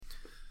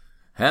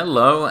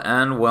Hello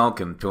and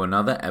welcome to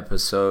another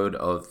episode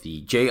of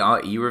the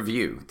JRE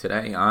review.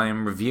 Today I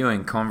am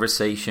reviewing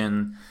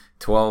Conversation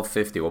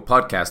 1250 or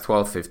Podcast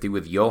 1250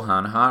 with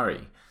Johann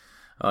Hari.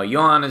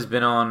 Johann has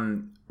been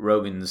on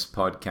Rogan's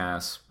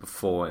podcast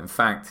before. In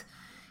fact,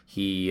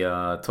 he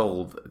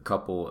told a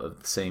couple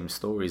of the same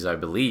stories, I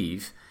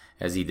believe,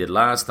 as he did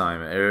last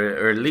time,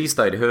 or at least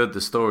I'd heard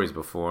the stories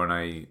before,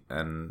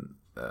 and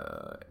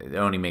it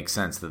only makes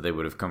sense that they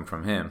would have come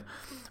from him.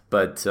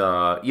 But,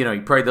 he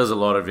probably does a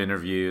lot of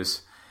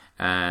interviews,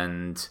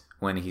 and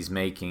when he's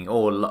making,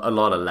 or a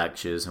lot of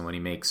lectures, and when he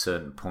makes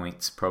certain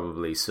points,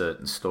 probably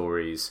certain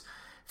stories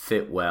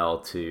fit well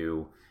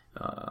to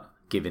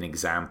give an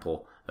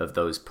example of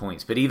those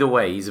points. But either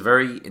way, he's a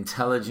very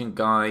intelligent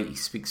guy. He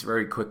speaks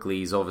very quickly.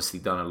 He's obviously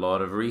done a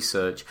lot of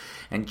research.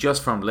 And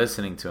just from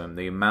listening to him,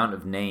 the amount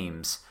of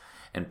names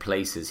and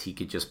places he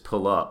could just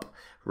pull up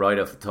right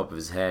off the top of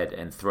his head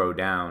and throw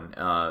down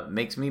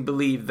makes me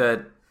believe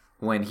that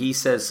when he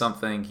says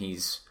something,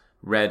 he's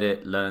read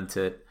it, learnt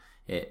it,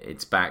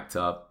 it's backed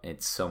up,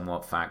 it's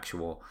somewhat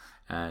factual,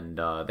 and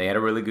they had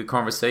a really good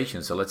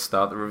conversation. So let's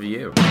start the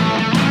review.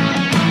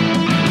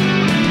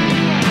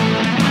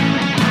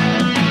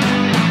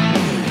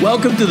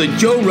 Welcome to the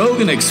Joe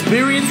Rogan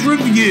Experience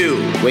Review,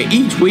 where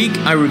each week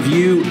I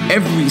review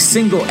every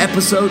single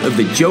episode of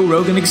the Joe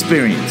Rogan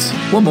Experience.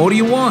 What more do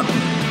you want?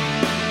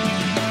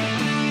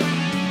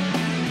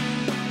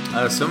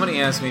 Somebody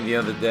asked me the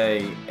other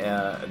day,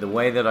 the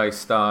way that I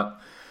start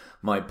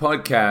my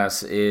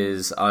podcast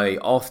is I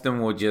often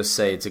will just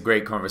say it's a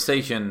great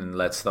conversation and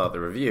let's start the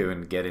review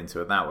and get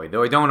into it that way,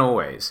 though I don't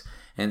always.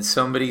 And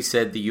somebody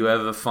said, do you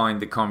ever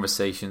find the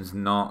conversations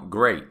not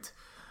great?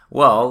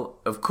 Well,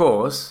 of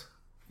course,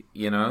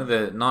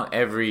 not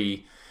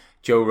every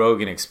Joe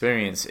Rogan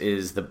Experience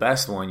is the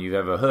best one you've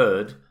ever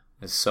heard.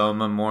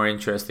 Some are more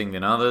interesting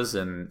than others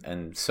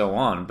and so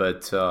on.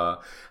 But a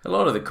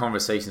lot of the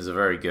conversations are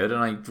very good.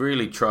 And I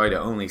really try to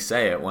only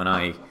say it when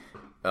I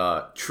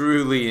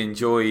truly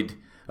enjoyed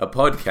a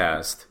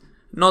podcast.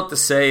 Not to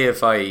say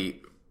if I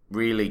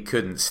really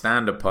couldn't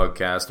stand a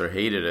podcast or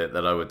hated it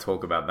that I would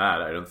talk about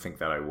that. I don't think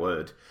that I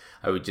would.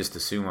 I would just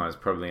assume I was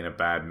probably in a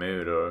bad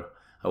mood or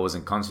I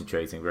wasn't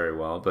concentrating very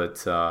well.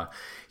 But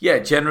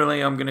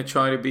generally I'm going to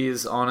try to be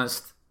as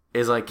honest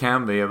as I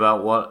can be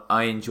about what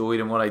I enjoyed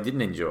and what I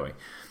didn't enjoy.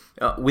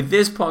 With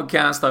this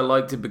podcast, I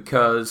liked it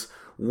because,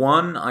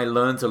 one, I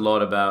learned a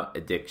lot about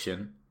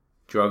addiction,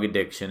 drug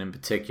addiction in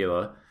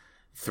particular,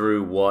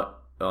 through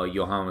what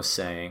Johann was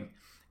saying.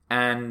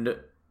 And,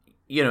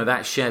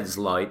 that sheds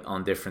light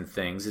on different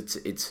things.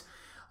 It's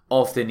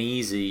often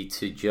easy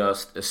to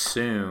just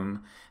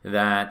assume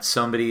that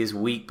somebody is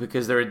weak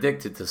because they're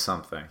addicted to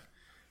something.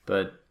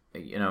 But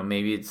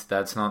maybe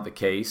that's not the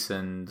case,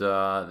 and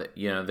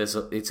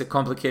it's a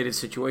complicated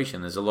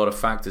situation. There's a lot of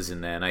factors in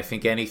there, and I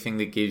think anything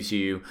that gives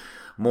you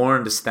more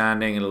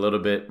understanding and a little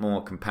bit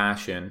more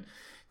compassion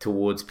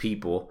towards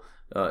people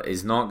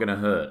is not going to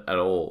hurt at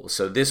all.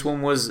 So this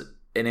one was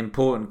an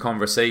important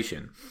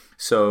conversation.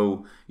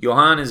 So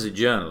Johann is a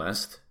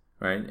journalist,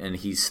 right? And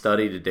he's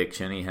studied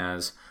addiction. He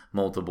has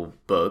multiple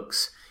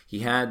books. He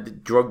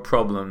had drug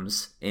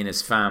problems in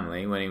his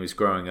family when he was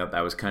growing up.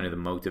 That was kind of the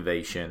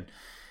motivation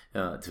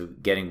to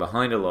getting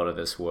behind a lot of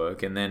this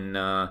work. And then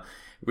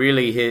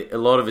really a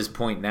lot of his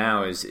point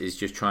now is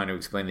just trying to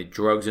explain that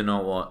drugs are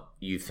not what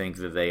you think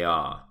that they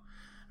are,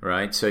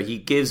 right? So he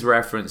gives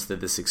reference to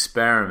this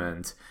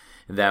experiment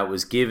that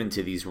was given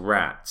to these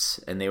rats,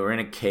 and they were in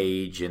a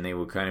cage and they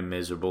were kind of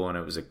miserable and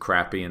it was a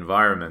crappy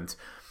environment,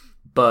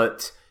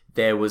 but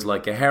there was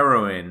like a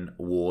heroin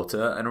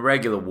water and a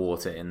regular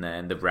water in there,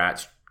 and the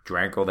rats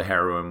drank all the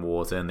heroin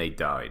water and they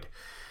died,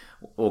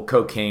 or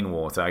cocaine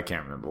water, I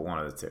can't remember, one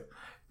of the two.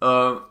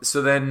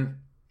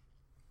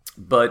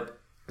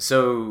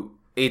 So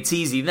it's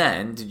easy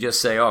then to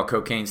just say, oh,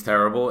 cocaine's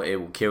terrible, it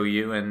will kill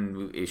you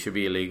and it should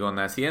be illegal, and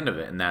that's the end of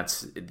it. And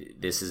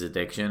this is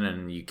addiction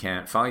and you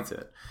can't fight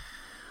it.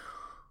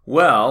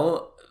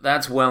 Well,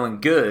 that's well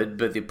and good,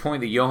 but the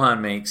point that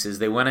Johann makes is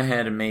they went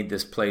ahead and made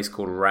this place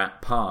called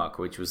Rat Park,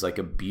 which was like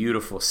a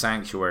beautiful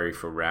sanctuary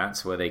for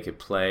rats where they could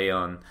play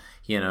on,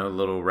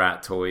 little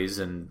rat toys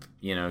and,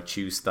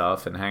 chew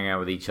stuff and hang out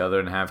with each other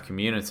and have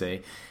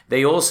community.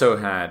 They also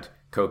had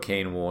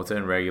cocaine water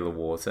and regular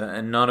water,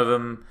 and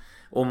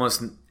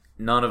almost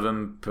none of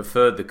them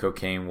preferred the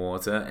cocaine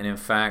water, and in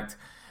fact,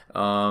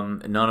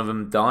 none of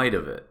them died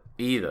of it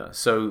either.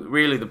 So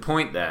really the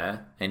point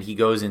there, and he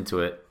goes into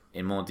it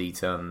in more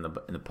detail in the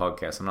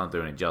podcast, I'm not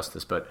doing it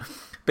justice, but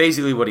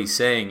basically what he's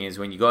saying is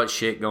when you got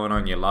shit going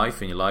on in your life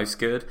and your life's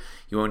good,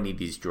 you won't need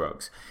these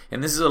drugs.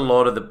 And this is a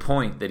lot of the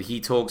point that he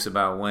talks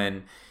about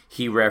when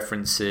he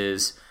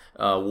references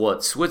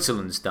what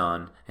Switzerland's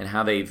done and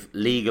how they've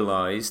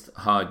legalized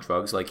hard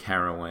drugs like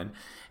heroin,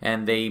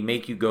 and they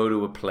make you go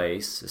to a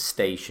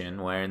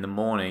station where in the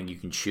morning you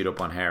can shoot up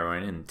on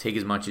heroin and take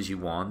as much as you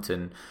want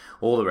and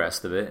all the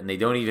rest of it, and they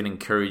don't even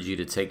encourage you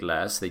to take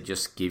less, they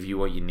just give you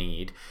what you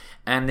need.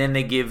 And then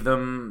they give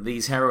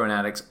these heroin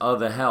addicts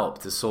other help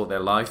to sort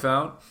their life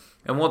out.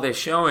 And what they're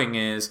showing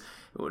is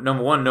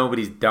number one,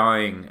 nobody's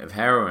dying of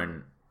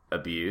heroin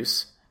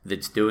abuse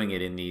that's doing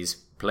it in these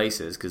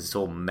places because it's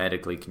all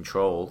medically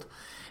controlled,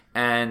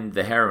 and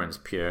the heroin's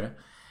pure.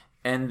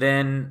 And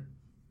then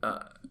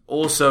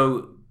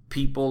also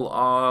people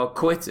are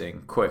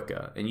quitting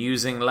quicker and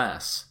using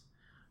less,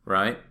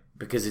 right?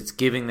 Because it's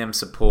giving them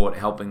support,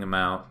 helping them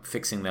out,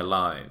 fixing their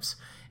lives.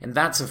 And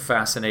that's a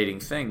fascinating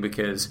thing,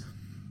 because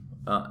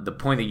the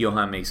point that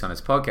Johann makes on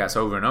his podcast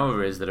over and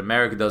over is that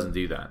America doesn't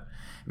do that.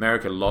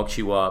 America locks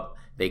you up,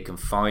 they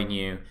confine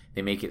you,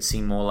 they make it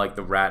seem more like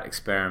the rat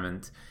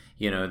experiment.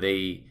 You know,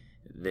 they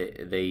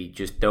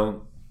just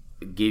don't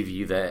give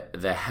you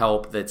the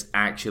help that's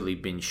actually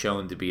been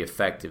shown to be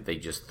effective. They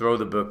just throw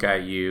the book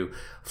at you,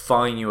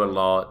 fine you a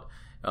lot,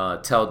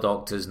 tell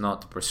doctors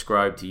not to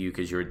prescribe to you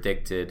because you're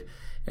addicted,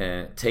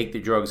 take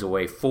the drugs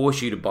away,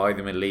 force you to buy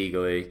them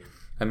illegally.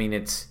 I mean,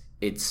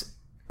 it's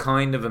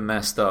kind of a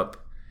messed up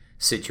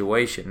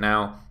situation.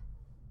 Now,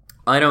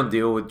 I don't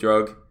deal with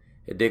drug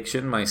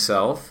addiction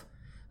myself.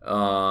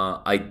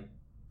 I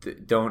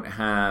don't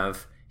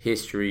have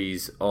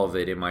histories of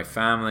it in my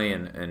family,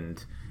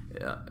 and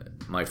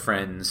my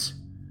friends,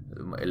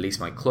 at least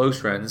my close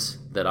friends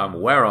that I'm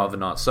aware of, are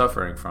not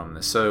suffering from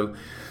this. So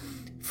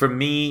for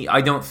me,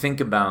 I don't think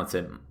about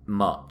it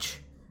much.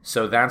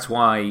 So that's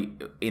why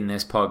in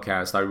this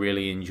podcast I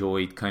really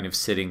enjoyed kind of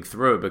sitting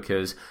through it,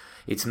 because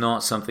it's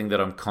not something that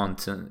I'm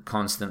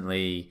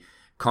constantly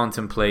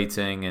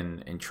contemplating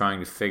and trying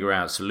to figure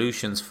out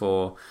solutions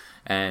for.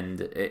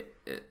 And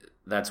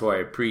that's why I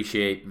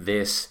appreciate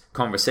this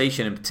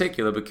conversation in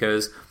particular,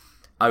 because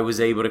I was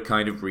able to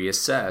kind of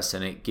reassess,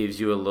 and it gives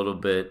you a little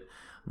bit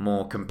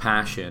more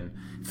compassion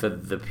for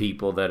the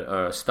people that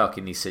are stuck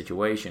in these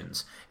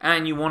situations.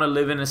 And you want to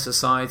live in a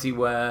society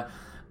where,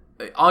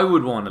 I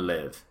would want to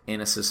live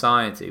in a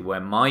society where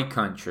my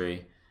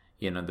country,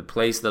 you know, the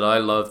place that I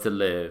love to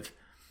live,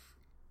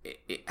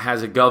 it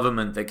has a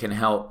government that can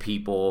help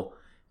people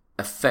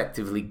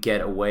effectively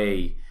get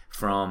away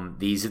from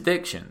these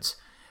addictions.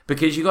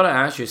 Because you got to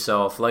ask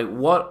yourself, like,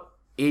 what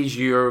is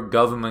your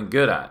government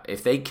good at?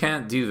 If they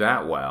can't do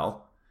that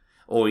well,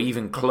 or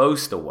even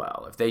close to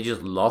well, if they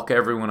just lock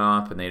everyone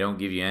up and they don't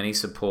give you any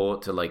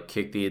support to like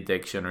kick the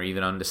addiction or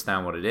even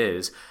understand what it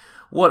is,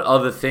 what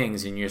other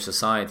things in your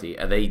society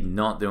are they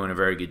not doing a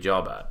very good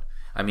job at?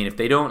 I mean, if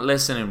they don't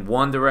listen in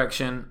one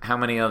direction, how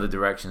many other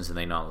directions are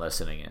they not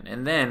listening in?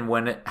 And then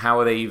how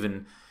are they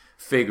even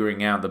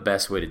figuring out the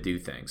best way to do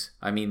things?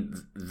 I mean,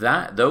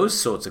 those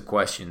sorts of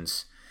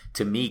questions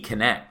to me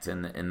connect,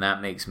 and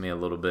that makes me a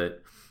little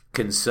bit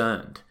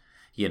concerned,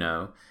 you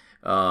know.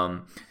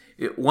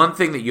 One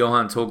thing that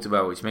Johann talked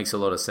about, which makes a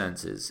lot of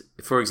sense, is,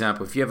 for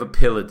example, if you have a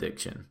pill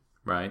addiction,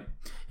 right,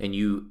 and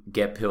you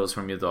get pills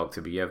from your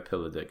doctor, but you have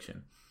pill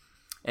addiction,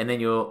 and then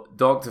your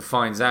doctor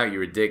finds out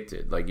you're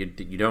addicted, like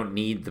you don't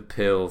need the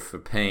pill for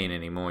pain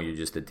anymore, you're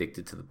just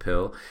addicted to the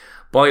pill.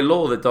 By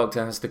law, the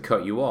doctor has to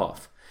cut you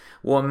off.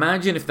 Well,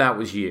 imagine if that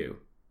was you,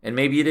 and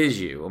maybe it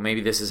is you, or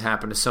maybe this has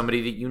happened to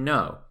somebody that you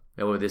know,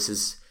 or this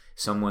is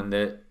someone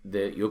that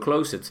you're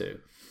closer to.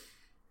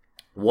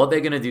 What they're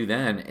going to do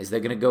then is they're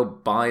going to go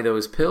buy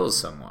those pills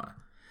somewhere.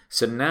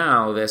 So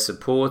now they're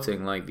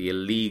supporting like the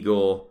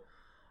illegal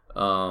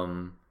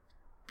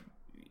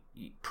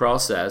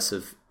process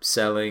of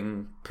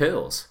selling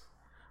pills,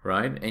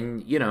 right?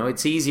 And, you know,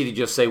 it's easy to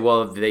just say,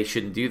 well, they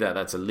shouldn't do that,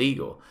 that's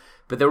illegal.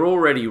 But they're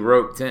already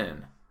roped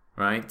in,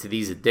 right, to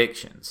these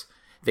addictions.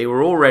 They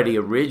were already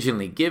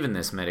originally given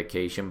this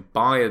medication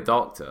by a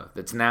doctor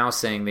that's now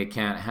saying they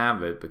can't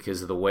have it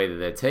because of the way that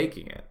they're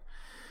taking it.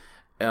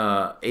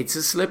 It's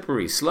a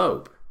slippery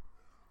slope.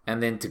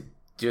 And then to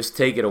just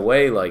take it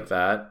away like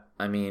that,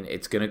 I mean,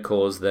 it's going to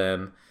cause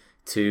them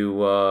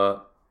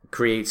to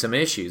create some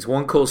issues.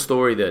 One cool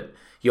story that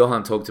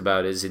Johann talked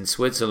about is in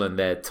Switzerland,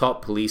 their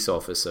top police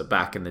officer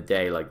back in the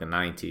day, like the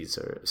 90s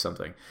or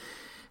something,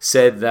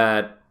 said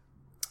that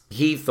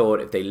he thought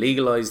if they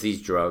legalized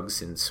these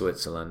drugs in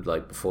Switzerland,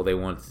 like before they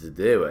wanted to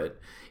do it,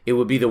 it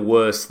would be the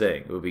worst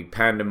thing. It would be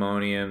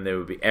pandemonium.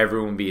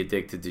 Everyone would be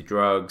addicted to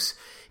drugs.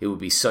 It would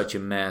be such a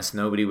mess.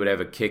 Nobody would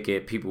ever kick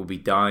it. People would be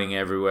dying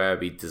everywhere. It'd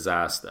be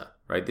disaster,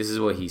 right? This is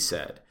what he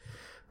said.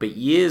 But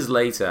years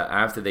later,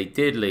 after they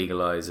did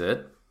legalize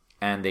it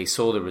and they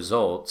saw the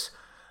results,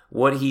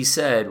 what he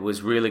said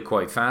was really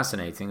quite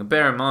fascinating. And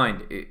bear in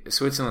mind,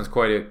 Switzerland's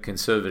quite a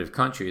conservative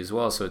country as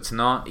well, so it's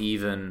not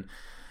even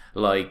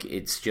like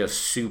it's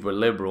just super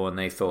liberal and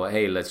they thought,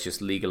 hey, let's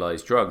just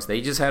legalize drugs. They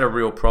just had a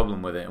real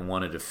problem with it and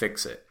wanted to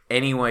fix it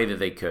any way that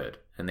they could.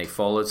 And they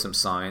followed some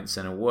science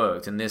and it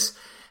worked. And this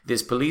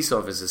police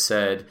officer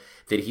said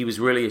that he was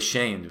really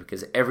ashamed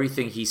because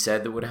everything he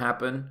said that would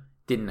happen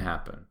didn't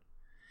happen.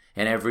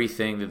 And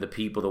everything that the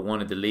people that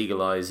wanted to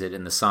legalize it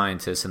and the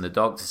scientists and the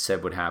doctors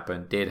said would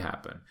happen did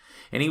happen.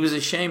 And he was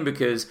ashamed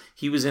because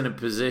he was in a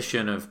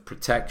position of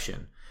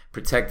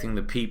protecting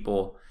the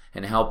people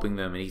and helping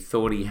them, and he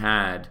thought he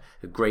had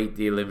a great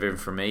deal of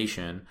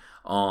information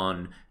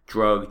on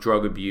drug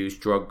abuse,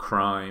 drug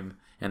crime,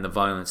 and the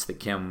violence that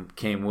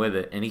came with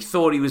it. And he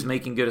thought he was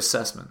making good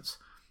assessments,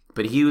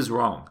 but he was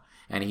wrong.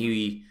 And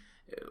he,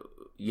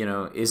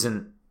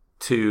 isn't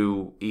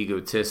too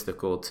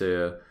egotistical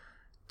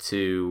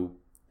to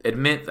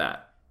admit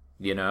that,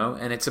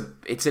 and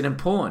it's an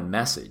important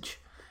message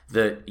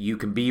that you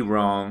can be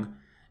wrong,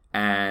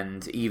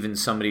 and even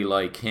somebody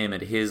like him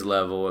at his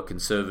level, a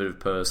conservative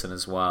person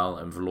as well,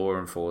 and law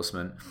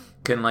enforcement,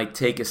 can like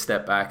take a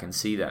step back and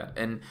see that.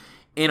 And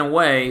in a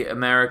way,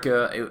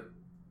 America,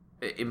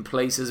 in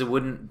places, it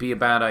wouldn't be a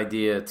bad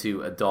idea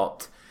to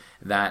adopt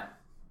that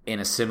in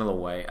a similar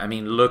way. I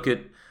mean, look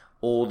at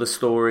all the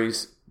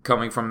stories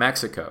coming from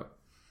Mexico.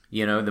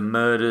 The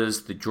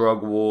murders, the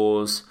drug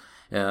wars,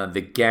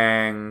 the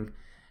gang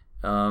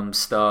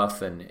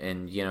stuff,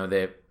 and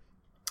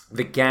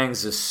the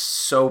gangs are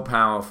so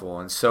powerful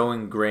and so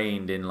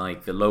ingrained in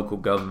like the local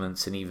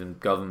governments and even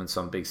governments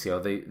on big scale.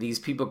 These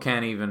people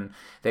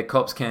their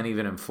cops can't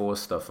even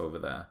enforce stuff over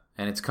there.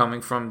 And it's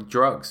coming from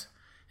drugs.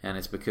 And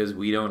it's because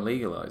we don't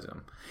legalize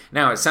them.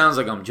 Now, it sounds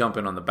like I'm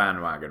jumping on the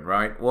bandwagon,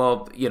 right?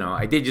 Well,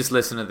 I did just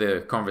listen to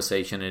the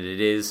conversation, and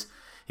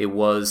it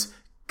was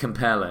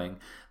compelling.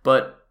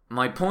 But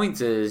my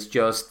point is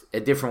just a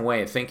different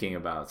way of thinking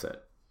about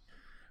it.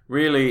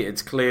 Really,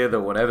 it's clear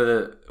that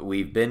whatever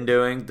we've been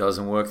doing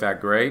doesn't work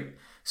that great.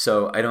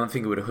 So I don't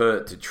think it would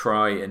hurt to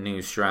try a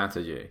new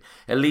strategy.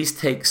 At least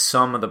take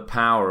some of the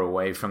power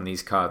away from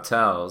these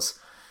cartels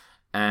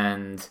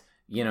and,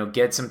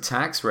 get some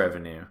tax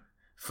revenue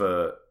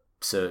for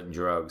certain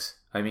drugs.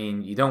 I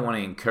mean, you don't want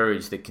to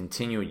encourage the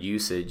continued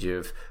usage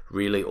of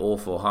really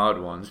awful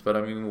hard ones, but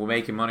I mean, we're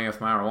making money off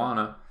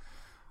marijuana.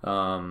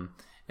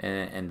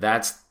 And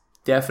that's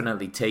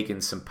definitely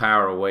taken some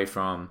power away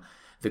from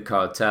the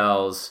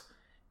cartels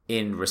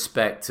in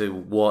respect to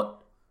what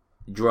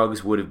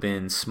drugs would have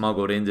been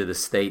smuggled into the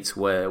states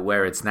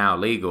where it's now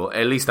legal.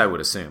 At least I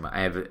would assume.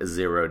 I have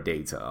zero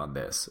data on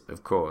this,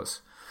 of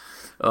course.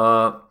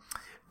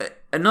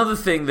 Another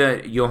thing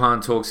that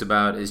Johann talks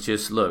about is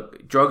just,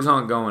 look, drugs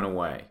aren't going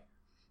away.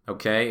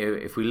 Okay?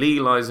 If we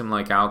legalize them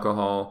like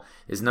alcohol,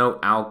 there's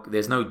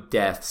no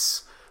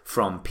deaths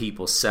from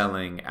people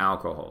selling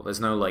alcohol. There's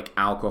no like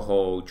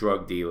alcohol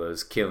drug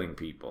dealers killing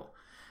people.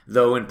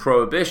 Though in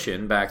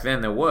Prohibition, back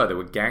then, there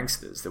were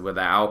gangsters. There were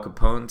the Al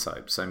Capone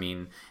types. I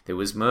mean, there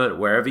was murder.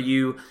 Wherever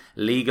you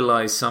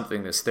legalize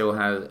something that still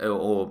has,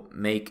 or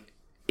make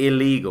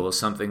illegal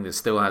something that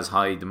still has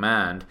high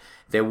demand,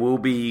 there will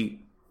be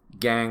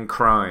gang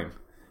crime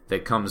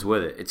that comes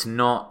with it. It's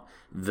not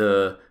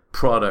the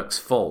product's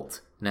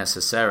fault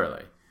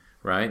necessarily,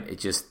 right?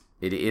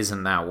 It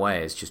isn't that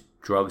way. It's just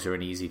drugs are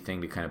an easy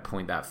thing to kind of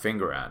point that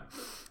finger at.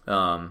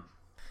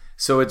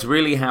 So it's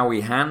really how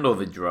we handle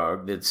the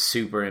drug that's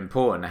super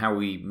important, how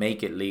we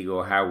make it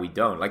legal, how we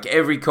don't. Like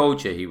every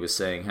culture, he was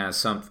saying, has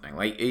something.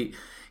 Like,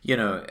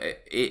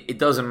 it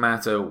doesn't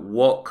matter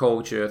what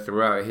culture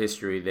throughout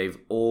history, they've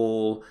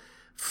all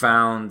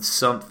found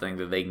something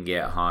that they can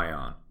get high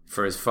on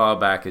for as far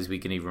back as we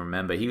can even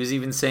remember. He was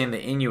even saying the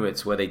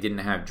Inuits, where they didn't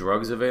have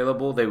drugs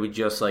available, they would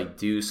just like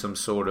do some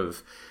sort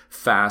of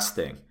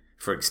fasting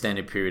for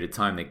extended period of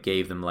time that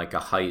gave them like a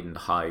heightened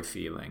high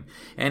feeling.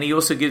 And he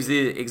also gives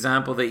the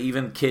example that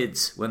even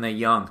kids, when they're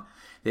young,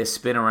 they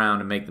spin around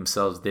and make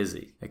themselves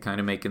dizzy. They're kind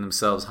of making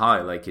themselves high.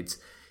 Like it's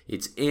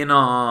in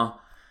our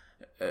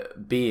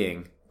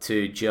being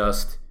to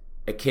just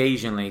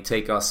occasionally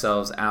take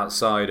ourselves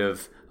outside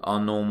of our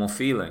normal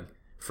feeling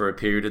for a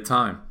period of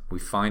time. We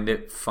find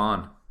it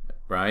fun,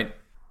 right?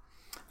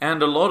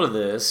 And a lot of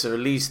this, or at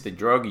least the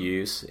drug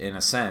use in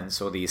a sense,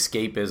 or the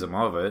escapism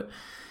of it,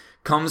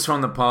 comes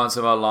from the parts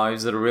of our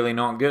lives that are really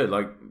not good.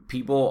 Like,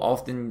 people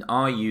often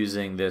are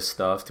using this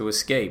stuff to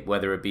escape,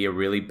 whether it be a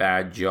really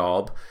bad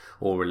job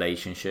or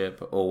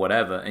relationship or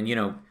whatever.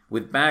 And,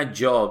 with bad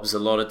jobs, a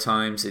lot of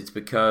times it's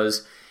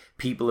because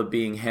people are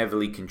being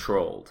heavily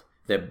controlled.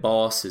 Their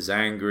boss is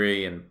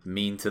angry and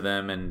mean to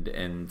them,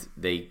 and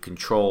they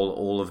control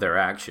all of their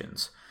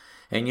actions.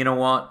 And you know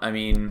what? I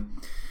mean,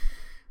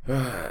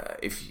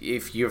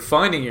 if you're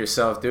finding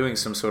yourself doing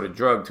some sort of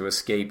drug to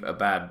escape a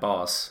bad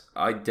boss,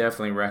 I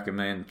definitely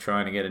recommend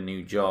trying to get a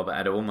new job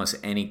at almost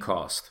any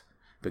cost.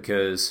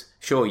 Because,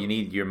 sure, you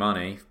need your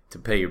money to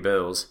pay your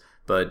bills,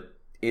 but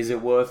is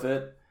it worth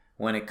it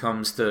when it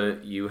comes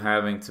to you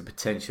having to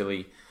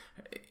potentially,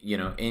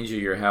 injure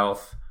your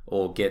health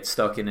or get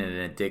stuck in an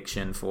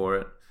addiction for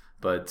it?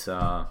 But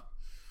I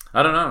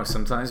don't know.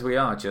 Sometimes we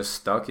are just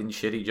stuck in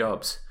shitty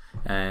jobs.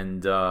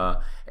 And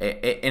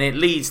it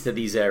leads to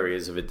these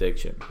areas of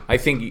addiction. I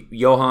think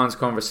Johann's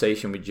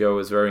conversation with Joe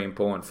is very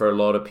important for a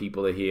lot of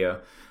people to hear,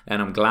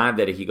 and I'm glad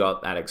that he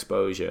got that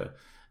exposure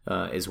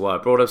as well.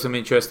 It brought up some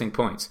interesting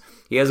points.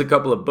 He has a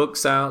couple of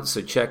books out,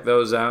 so check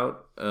those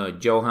out.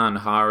 Johann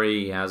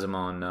Hari, he has them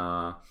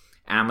on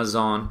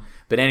Amazon.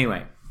 But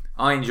anyway,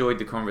 I enjoyed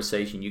the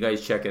conversation. You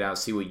guys check it out,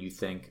 see what you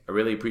think. I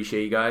really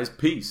appreciate you guys.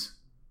 Peace.